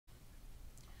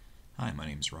Hi, my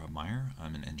name is Rob Meyer.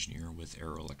 I'm an engineer with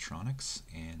Aero Electronics,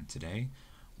 and today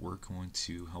we're going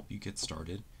to help you get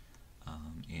started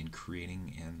in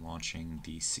creating and launching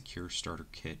the Secure Starter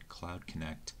Kit Cloud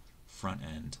Connect front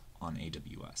end on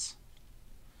AWS.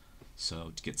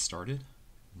 So to get started,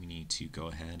 we need to go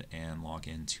ahead and log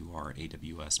into our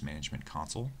AWS Management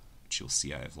Console, which you'll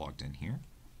see I have logged in here.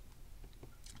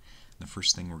 The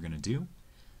first thing we're going to do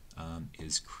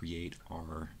is create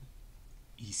our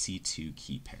EC2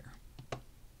 key pair.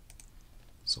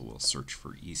 So we'll search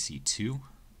for EC2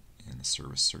 in the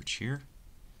service search here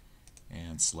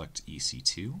and select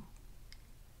EC2.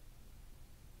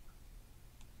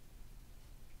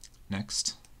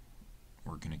 Next,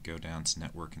 we're going to go down to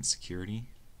Network and Security.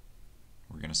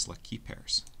 We're going to select key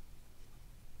pairs.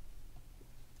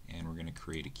 And we're going to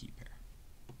create a key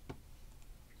pair.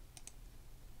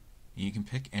 You can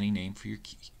pick any name for your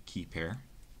key pair.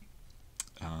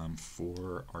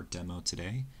 For our demo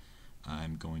today,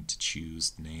 I'm going to choose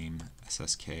the name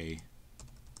SSK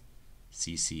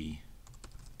CC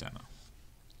Demo.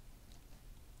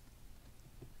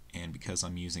 And because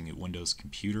I'm using a Windows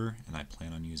computer and I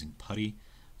plan on using PuTTY,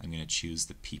 I'm going to choose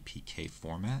the PPK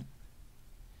format.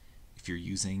 If you're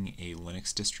using a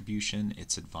Linux distribution,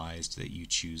 it's advised that you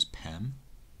choose PEM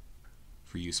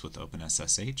for use with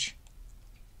OpenSSH.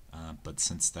 But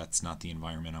since that's not the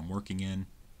environment I'm working in,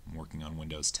 I'm working on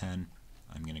Windows 10,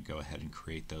 I'm going to go ahead and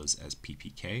create those as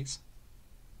PPKs.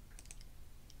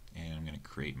 And I'm going to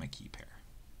create my key pair.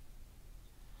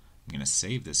 I'm going to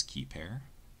save this key pair.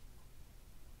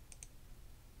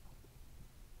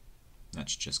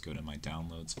 Let's just go to my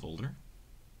Downloads folder,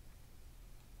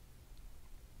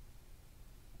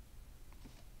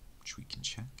 which we can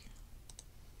check.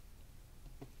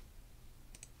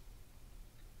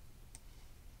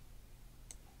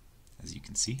 As you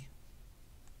can see,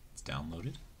 it's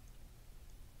downloaded.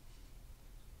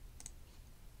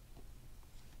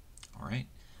 Alright,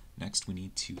 next we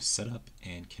need to set up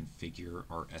and configure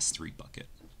our S3 bucket.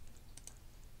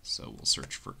 So we'll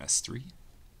search for S3,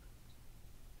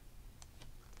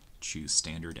 choose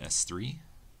standard S3,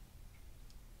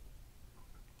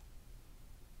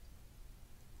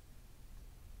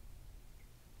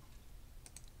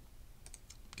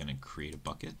 I'm going to create a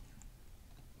bucket,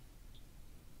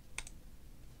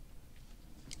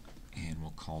 and we'll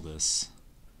call this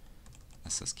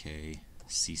SSK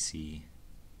CC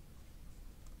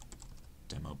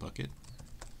Demo bucket.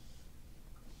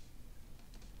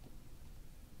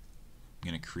 I'm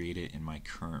going to create it in my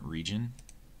current region,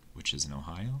 which is in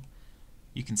Ohio.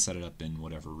 You can set it up in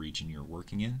whatever region you're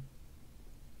working in.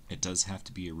 It does have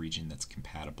to be a region that's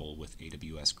compatible with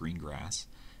AWS Greengrass,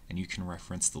 and you can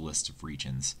reference the list of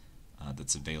regions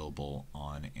that's available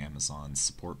on Amazon's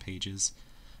support pages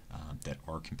that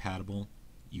are compatible.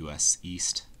 US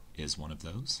East is one of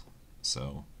those,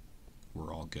 so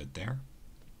we're all good there.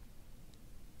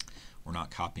 We're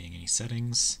not copying any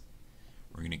settings.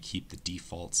 We're going to keep the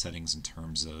default settings in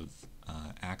terms of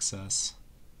access.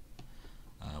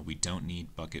 We don't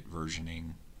need bucket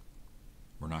versioning.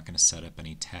 We're not going to set up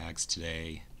any tags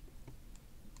today.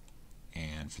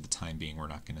 And for the time being, we're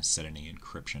not going to set any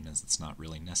encryption, as it's not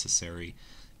really necessary.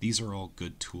 These are all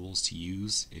good tools to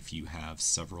use if you have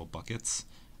several buckets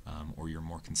or you're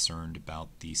more concerned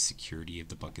about the security of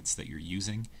the buckets that you're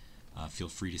using. Feel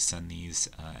free to send these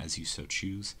as you so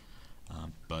choose.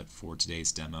 But for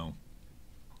today's demo,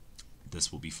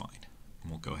 this will be fine. And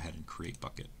we'll go ahead and create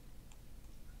bucket.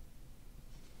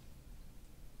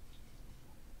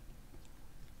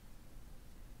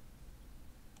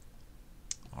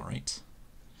 Alright,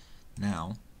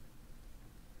 now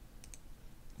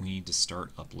we need to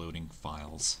start uploading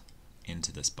files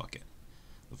into this bucket.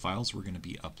 The files we're going to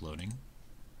be uploading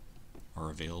are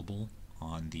available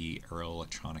on the Aero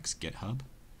Electronics GitHub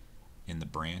in the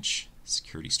branch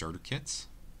Security Starter Kits.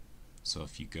 So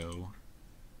if you go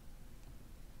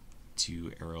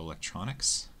to Aero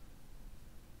Electronics,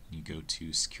 you go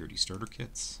to Security Starter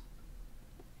Kits,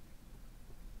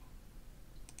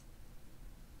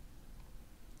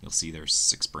 you'll see there's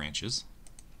 6 branches.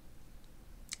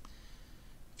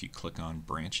 If you click on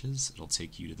branches, it'll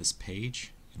take you to this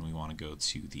page, and we want to go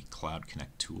to the Cloud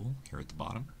Connect tool here at the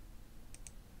bottom.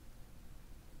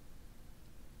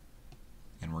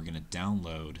 And we're going to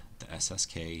download the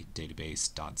SSK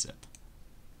database.zip.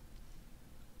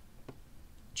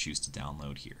 Choose to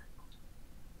download here.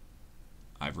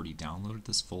 I've already downloaded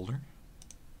this folder.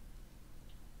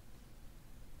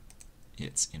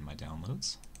 It's in my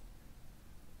downloads.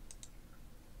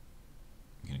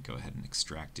 I'm going to go ahead and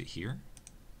extract it here.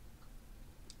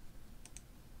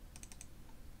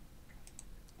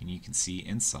 And you can see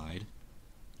inside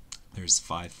there's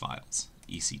 5 files.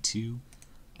 EC2,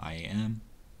 IAM,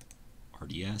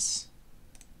 RDS,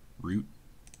 root,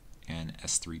 and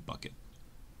S3 bucket.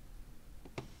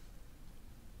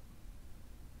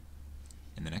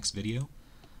 In the next video,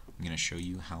 I'm going to show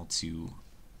you how to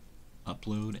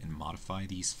upload and modify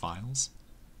these files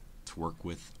to work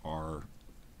with our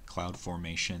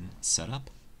CloudFormation setup.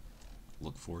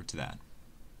 Look forward to that.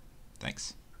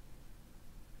 Thanks.